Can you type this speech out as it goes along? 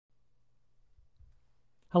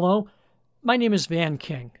Hello, my name is Van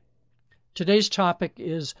King. Today's topic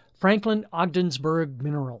is Franklin Ogdensburg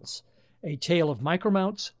Minerals, a tale of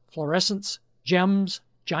micromounts, fluorescence, gems,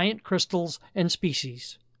 giant crystals, and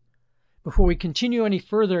species. Before we continue any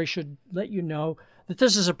further, I should let you know that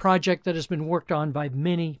this is a project that has been worked on by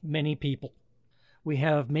many, many people. We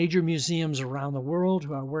have major museums around the world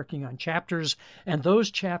who are working on chapters, and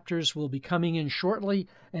those chapters will be coming in shortly,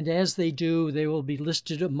 and as they do, they will be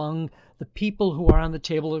listed among the people who are on the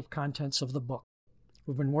table of contents of the book.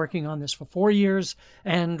 We've been working on this for 4 years,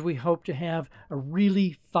 and we hope to have a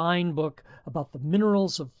really fine book about the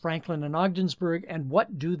minerals of Franklin and Ogdensburg and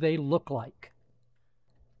what do they look like.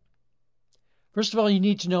 First of all, you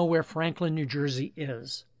need to know where Franklin, New Jersey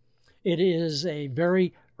is. It is a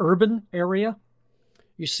very urban area.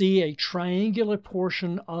 You see a triangular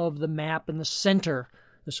portion of the map in the center,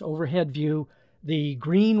 this overhead view. The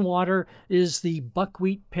green water is the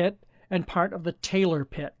Buckwheat Pit and part of the Taylor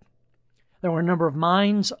Pit. There were a number of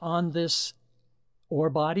mines on this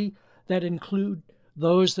ore body that include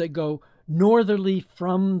those that go northerly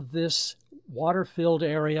from this water-filled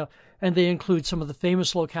area, and they include some of the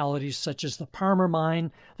famous localities such as the Palmer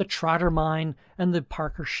Mine, the Trotter Mine, and the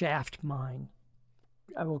Parker Shaft Mine.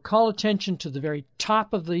 I will call attention to the very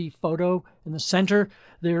top of the photo in the center.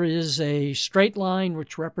 There is a straight line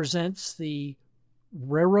which represents the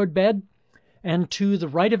railroad bed, and to the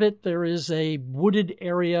right of it there is a wooded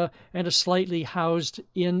area and a slightly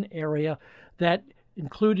housed-in area that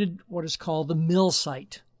included what is called the mill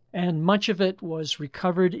site. And much of it was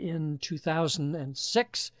recovered in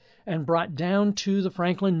 2006 and brought down to the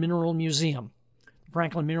Franklin Mineral Museum. The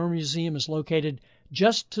Franklin Mineral Museum is located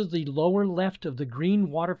just to the lower left of the green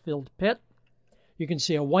water-filled pit. You can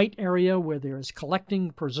see a white area where there is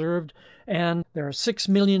collecting preserved, and there are 6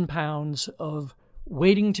 million pounds of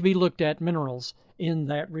waiting to be looked at minerals in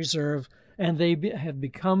that reserve, and they have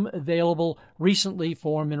become available recently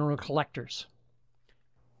for mineral collectors.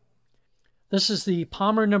 This is the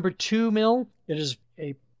Palmer No. 2 mill. It is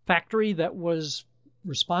a factory that was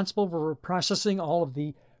responsible for processing all of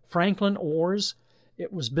the Franklin ores.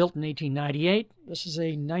 It was built in 1898. This is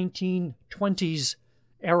a 1920s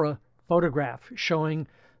era photograph showing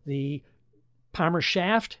the Palmer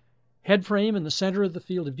Shaft head frame in the center of the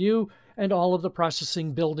field of view and all of the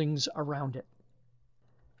processing buildings around it.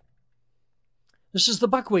 This is the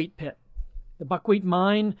Buckwheat Pit. The Buckwheat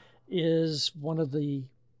Mine is one of the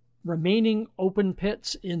remaining open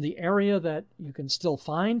pits in the area that you can still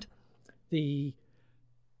find. The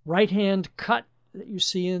right-hand cut that you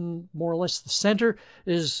see in more or less the center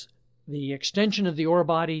is the extension of the ore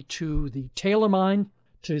body to the Taylor Mine.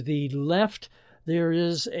 To the left, there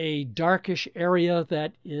is a darkish area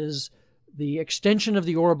that is the extension of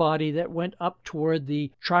the ore body that went up toward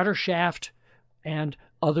the Trotter Shaft and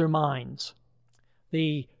other mines.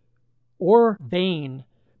 The ore vein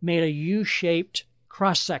made a U-shaped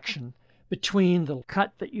cross-section between the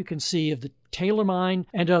cut that you can see of the Taylor Mine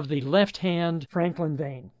and of the left-hand Franklin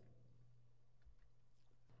vein.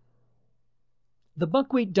 The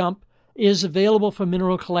buckwheat dump is available for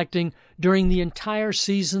mineral collecting during the entire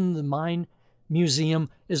season the mine museum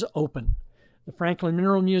is open. The Franklin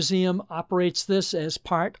Mineral Museum operates this as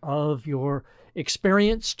part of your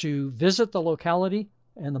experience to visit the locality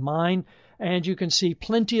and the mine, and you can see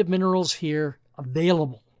plenty of minerals here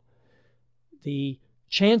available. The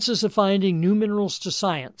chances of finding new minerals to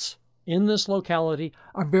science in this locality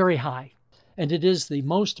are very high, and it is the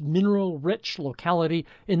most mineral-rich locality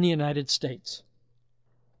in the United States.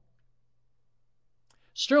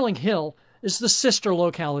 Sterling Hill is the sister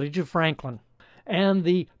locality to Franklin and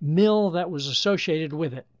the mill that was associated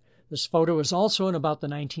with it. This photo is also in about the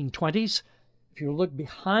 1920s. If you look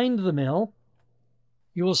behind the mill,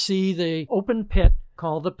 you will see the open pit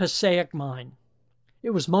called the Passaic Mine. It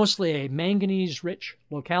was mostly a manganese-rich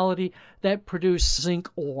locality that produced zinc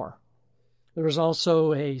ore. There is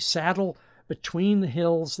also a saddle between the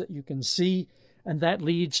hills that you can see, and that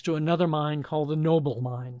leads to another mine called the Noble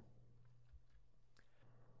Mine.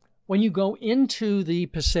 When you go into the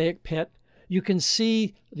Passaic Pit, you can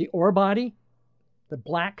see the ore body, the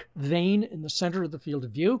black vein in the center of the field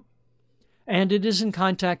of view, and it is in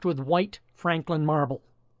contact with white Franklin marble.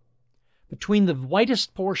 Between the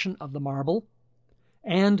whitest portion of the marble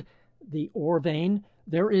and the ore vein,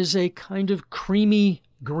 there is a kind of creamy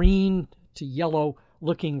green to yellow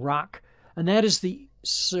looking rock, and that is the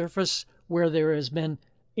surface where there has been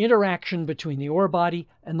interaction between the ore body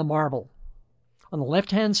and the marble. On the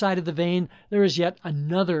left-hand side of the vein, there is yet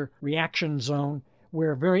another reaction zone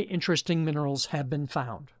where very interesting minerals have been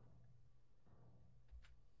found.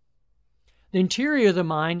 The interior of the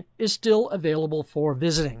mine is still available for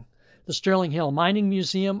visiting. The Sterling Hill Mining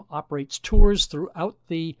Museum operates tours throughout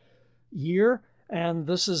the year, and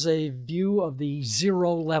this is a view of the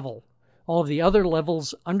 0 level. All of the other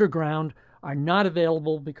levels underground are not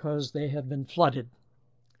available because they have been flooded.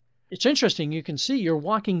 It's interesting, you can see you're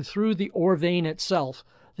walking through the ore vein itself.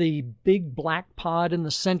 The big black pod in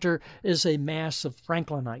the center is a mass of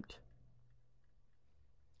franklinite.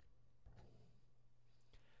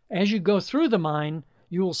 As you go through the mine,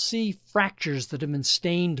 you will see fractures that have been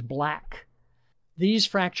stained black. These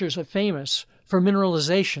fractures are famous for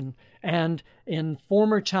mineralization, and in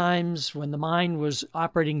former times when the mine was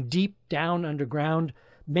operating deep down underground,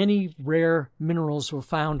 many rare minerals were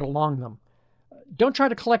found along them. Don't try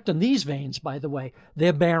to collect on these veins, by the way.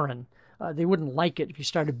 They're barren. They wouldn't like it if you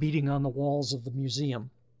started beating on the walls of the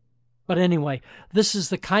museum. But anyway, this is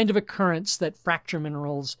the kind of occurrence that fracture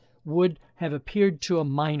minerals would have appeared to a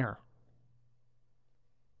miner.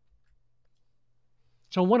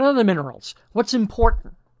 So what are the minerals? What's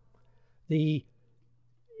important? The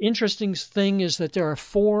interesting thing is that there are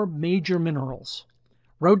 4 major minerals: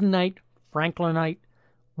 rhodonite, franklinite,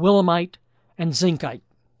 willemite, and zincite.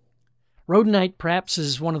 Rhodonite perhaps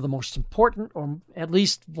is one of the most important, or at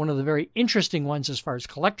least one of the very interesting ones as far as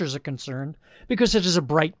collectors are concerned, because it is a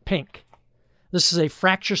bright pink. This is a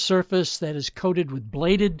fracture surface that is coated with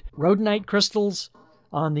bladed rhodonite crystals.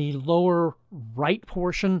 On the lower right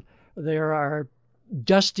portion, there are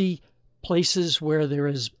dusty places where there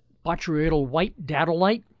is botryoidal white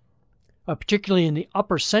datolite. Particularly in the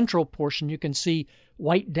upper central portion, you can see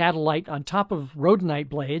white datolite on top of rhodonite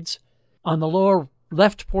blades. On the lower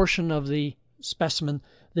left portion of the specimen,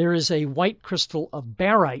 there is a white crystal of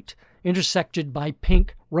barite intersected by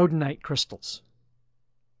pink rhodonite crystals.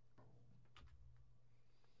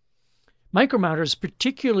 Micromounters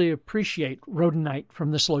particularly appreciate rhodonite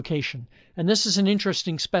from this location, and this is an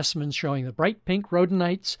interesting specimen showing the bright pink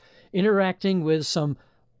rhodonites interacting with some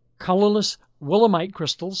colorless willemite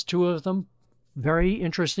crystals, 2 of them very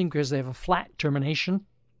interesting because they have a flat termination,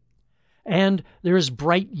 and there is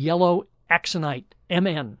bright yellow axonite,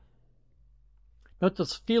 Mn. Note the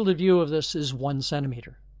field of view of this is 1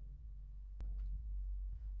 centimeter.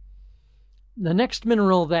 The next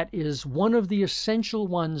mineral that is one of the essential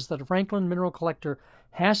ones that a Franklin mineral collector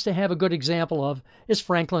has to have a good example of is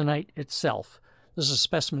franklinite itself. This is a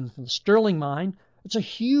specimen from the Sterling mine. It's a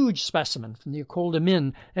huge specimen from the École des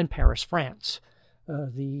Mines in Paris, France.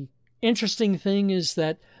 The interesting thing is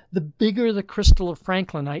that the bigger the crystal of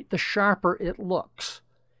franklinite, the sharper it looks.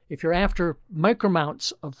 If you're after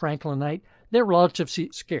micromounts of franklinite, they're relatively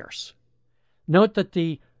scarce. Note that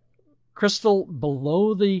the crystal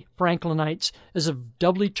below the franklinites is a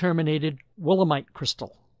doubly terminated willemite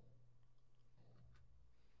crystal.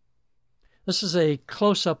 This is a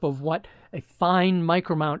close-up of what a fine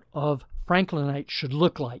micromount of franklinite should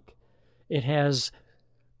look like. It has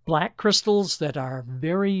black crystals that are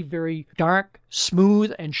very, very dark,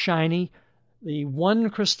 smooth, and shiny. The one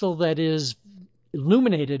crystal that is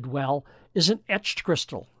illuminated well is an etched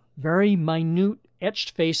crystal. Very minute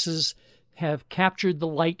etched faces have captured the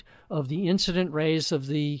light of the incident rays of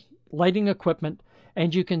the lighting equipment,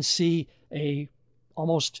 and you can see a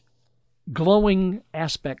almost glowing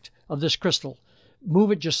aspect of this crystal.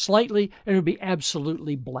 Move it just slightly, and it'll be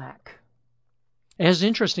absolutely black. It has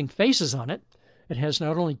interesting faces on it. It has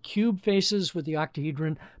not only cube faces with the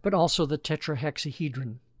octahedron, but also the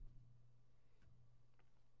tetrahexahedron.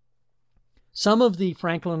 Some of the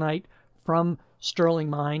franklinite from Sterling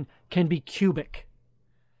mine can be cubic.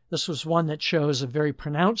 This was one that shows a very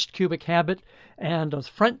pronounced cubic habit, and the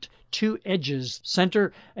front 2 edges,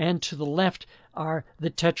 center and to the left, are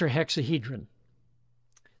the tetrahexahedron.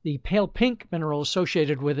 The pale pink mineral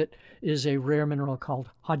associated with it is a rare mineral called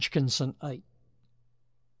Hodgkinsonite.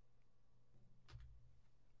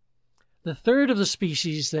 The third of the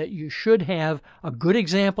species that you should have a good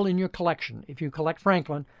example in your collection, if you collect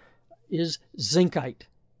Franklin, is zincite.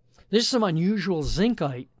 This is some unusual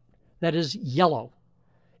zincite that is yellow.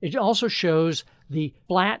 It also shows the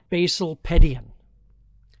flat basal pedion.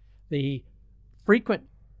 The frequent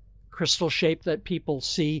crystal shape that people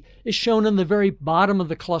see is shown in the very bottom of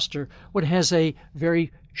the cluster, what has a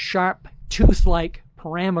very sharp, tooth-like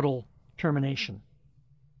pyramidal termination.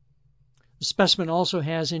 The specimen also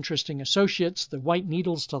has interesting associates. The white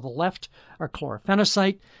needles to the left are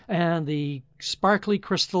chlorophenicite, and the sparkly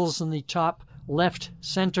crystals in the top left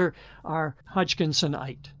center are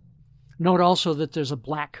Hodgkinsonite. Note also that there's a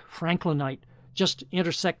black franklinite just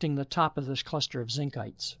intersecting the top of this cluster of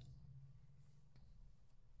zinkites.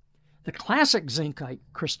 The classic zincite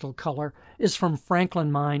crystal color is from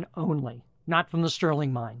Franklin mine only, not from the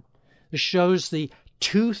Sterling mine. This shows the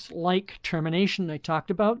tooth-like termination I talked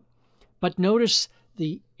about. But notice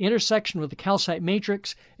the intersection with the calcite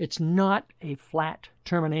matrix, it's not a flat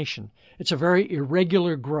termination. It's a very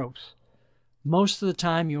irregular growth. Most of the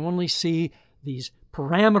time you only see these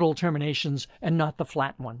pyramidal terminations and not the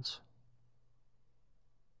flat ones.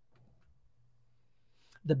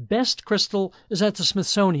 The best crystal is at the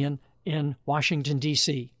Smithsonian in Washington,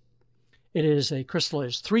 D.C. It is a crystal that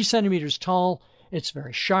is 3 centimeters tall. It's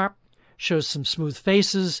very sharp, shows some smooth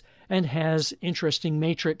faces, and has interesting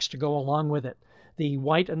matrix to go along with it. The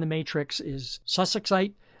white in the matrix is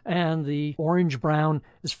Sussexite, and the orange-brown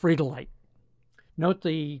is Fridolite. Note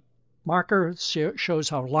the marker shows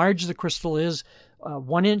how large the crystal is,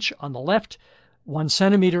 1 inch on the left, 1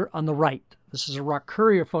 centimeter on the right. This is a Rock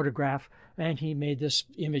Courier photograph, and he made this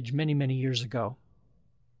image many, many years ago.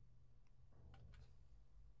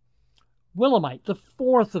 Willemite, the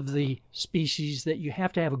fourth of the species that you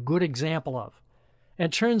have to have a good example of.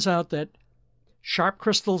 And it turns out that sharp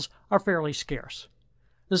crystals are fairly scarce.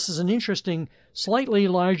 This is an interesting, slightly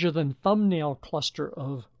larger than thumbnail cluster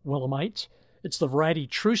of Willemites. It's the variety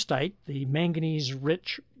Trustite, the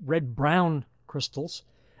manganese-rich red-brown crystals.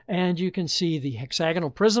 And you can see the hexagonal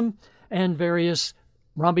prism and various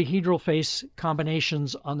rhombohedral face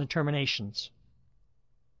combinations on the terminations.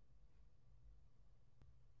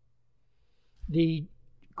 The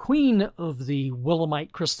queen of the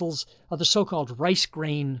Willemite crystals are the so-called rice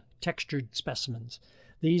grain textured specimens.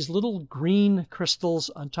 These little green crystals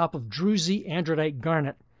on top of druzy andradite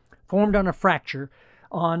garnet formed on a fracture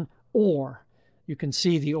on ore. You can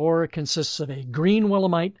see the ore consists of a green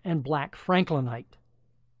Willemite and black Franklinite.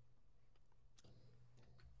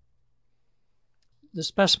 The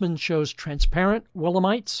specimen shows transparent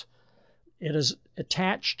Willemites. It is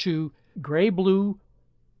attached to gray-blue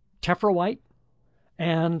tephra-white,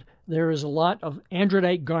 and there is a lot of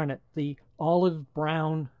andradite garnet, the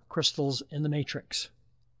olive-brown crystals in the matrix.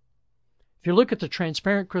 If you look at the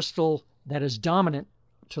transparent crystal that is dominant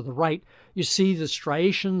to the right, you see the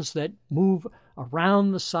striations that move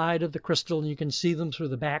around the side of the crystal, and you can see them through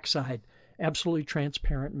the backside. Absolutely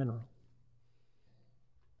transparent mineral.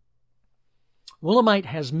 Willemite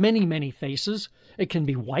has many, many faces. It can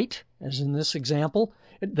be white, as in this example.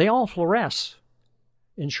 They all fluoresce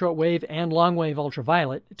in shortwave and longwave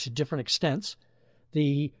ultraviolet to different extents.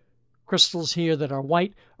 The crystals here that are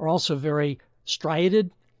white are also very striated,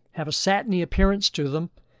 have a satiny appearance to them,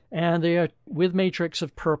 and they are with matrix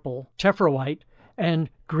of purple tephra-white and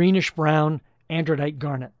greenish-brown andradite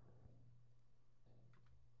garnet.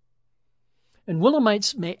 And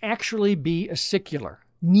Willemites may actually be acicular,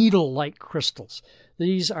 needle-like crystals.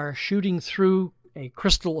 These are shooting through a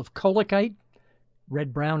crystal of colloquite,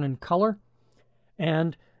 red-brown in color,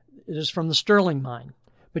 and it is from the Sterling mine.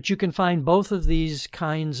 But you can find both of these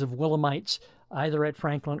kinds of Willemites either at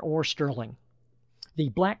Franklin or Sterling. The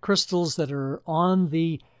black crystals that are on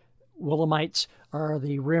the Willemites are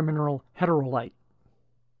the rare mineral heterolite.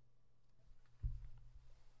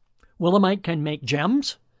 Willemite can make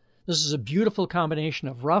gems. This is a beautiful combination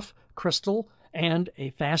of rough crystal and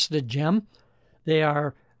a faceted gem. They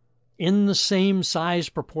are in the same size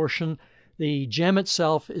proportion. The gem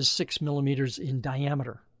itself is 6 millimeters in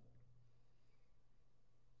diameter.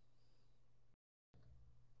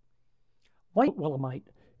 White Willemite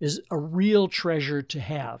is a real treasure to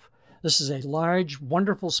have. This is a large,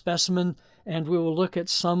 wonderful specimen, and we will look at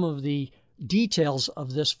some of the details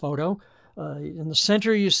of this photo. In the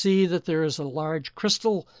center, you see that there is a large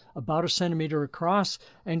crystal about 1 centimeter across,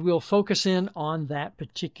 and we'll focus in on that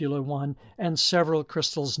particular one and several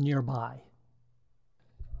crystals nearby.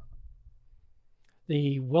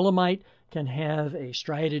 The Willemite can have a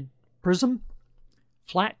striated prism,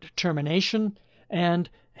 flat termination, and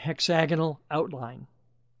hexagonal outline.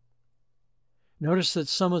 Notice that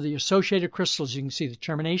some of the associated crystals you can see the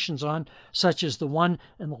terminations on, such as the one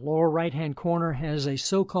in the lower right-hand corner, has a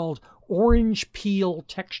so-called orange peel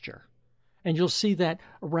texture. And you'll see that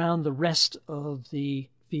around the rest of the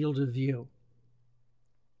field of view.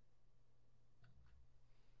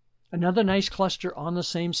 Another nice cluster on the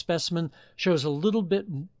same specimen shows a little bit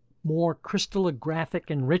more crystallographic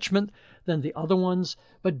enrichment than the other ones,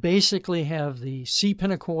 but basically have the C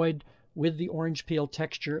pinacoid with the orange peel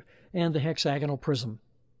texture and the hexagonal prism.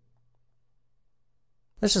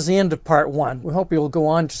 This is the end of part 1. We hope you'll go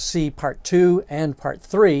on to see part 2 and part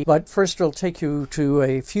 3, but first we'll take you to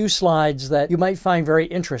a few slides that you might find very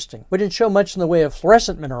interesting. We didn't show much in the way of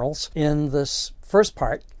fluorescent minerals in this first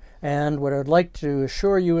part, and what I'd like to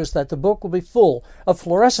assure you is that the book will be full of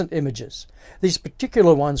fluorescent images. These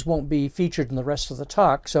particular ones won't be featured in the rest of the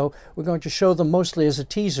talk, so we're going to show them mostly as a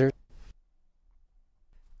teaser.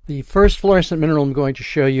 The first fluorescent mineral I'm going to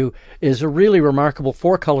show you is a really remarkable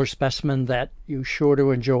four-color specimen that you're sure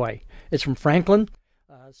to enjoy. It's from Franklin.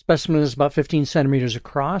 The specimen is about 15 centimeters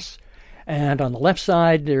across, and on the left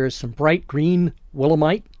side there is some bright green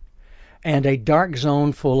willemite and a dark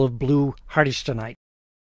zone full of blue hardystonite.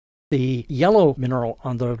 The yellow mineral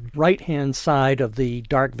on the right-hand side of the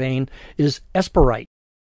dark vein is esperite.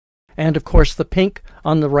 And, of course, the pink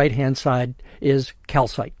on the right-hand side is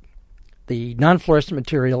calcite. The non-fluorescent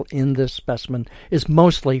material in this specimen is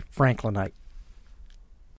mostly franklinite.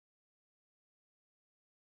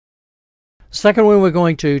 The second one we're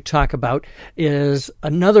going to talk about is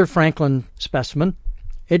another Franklin specimen.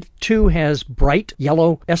 It, too, has bright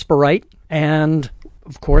yellow esperite and,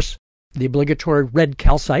 of course, the obligatory red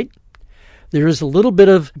calcite. There is a little bit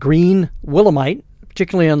of green willemite,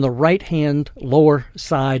 particularly on the right-hand lower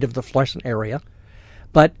side of the fluorescent area.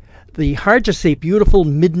 But the hard-to-see, beautiful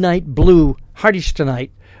midnight blue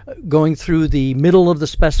hardystonite going through the middle of the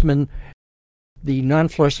specimen, the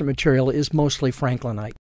non-fluorescent material, is mostly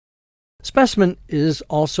franklinite. The specimen is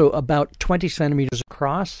also about 20 centimeters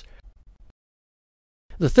across.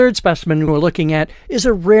 The third specimen we're looking at is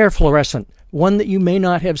a rare fluorescent, one that you may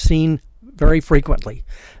not have seen very frequently.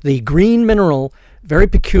 The green mineral, very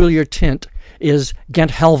peculiar tint, is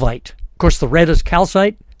Ghent-helvite. Of course, the red is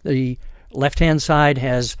calcite. The left-hand side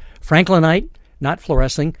has franklinite, not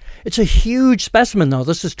fluorescing. It's a huge specimen, though.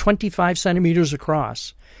 This is 25 centimeters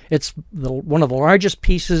across. It's one of the largest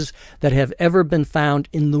pieces that have ever been found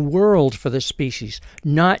in the world for this species,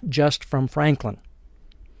 not just from Franklin.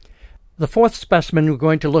 The fourth specimen we're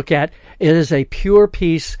going to look at is a pure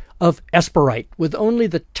piece of esperite with only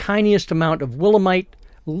the tiniest amount of willemite,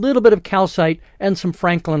 a little bit of calcite, and some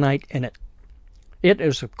franklinite in it. It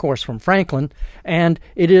is, of course, from Franklin, and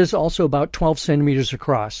it is also about 12 centimeters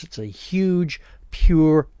across. It's a huge,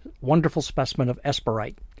 pure, wonderful specimen of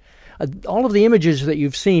esperite. All of the images that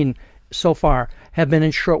you've seen so far have been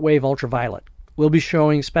in shortwave ultraviolet. We'll be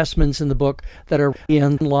showing specimens in the book that are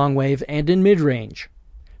in long wave and in mid-range.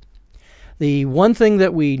 The one thing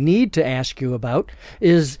that we need to ask you about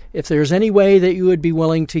is if there's any way that you would be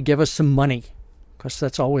willing to give us some money. Because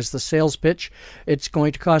that's always the sales pitch. It's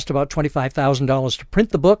going to cost about $25,000 to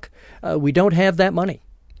print the book. We don't have that money.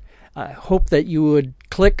 I hope that you would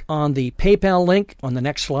click on the PayPal link on the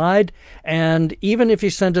next slide. And even if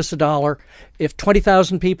you send us $1, if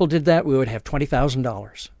 20,000 people did that, we would have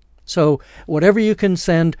 $20,000. So whatever you can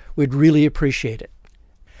send, we'd really appreciate it.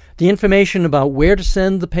 The information about where to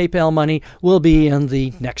send the PayPal money will be in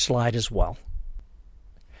the next slide as well.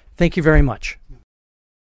 Thank you very much.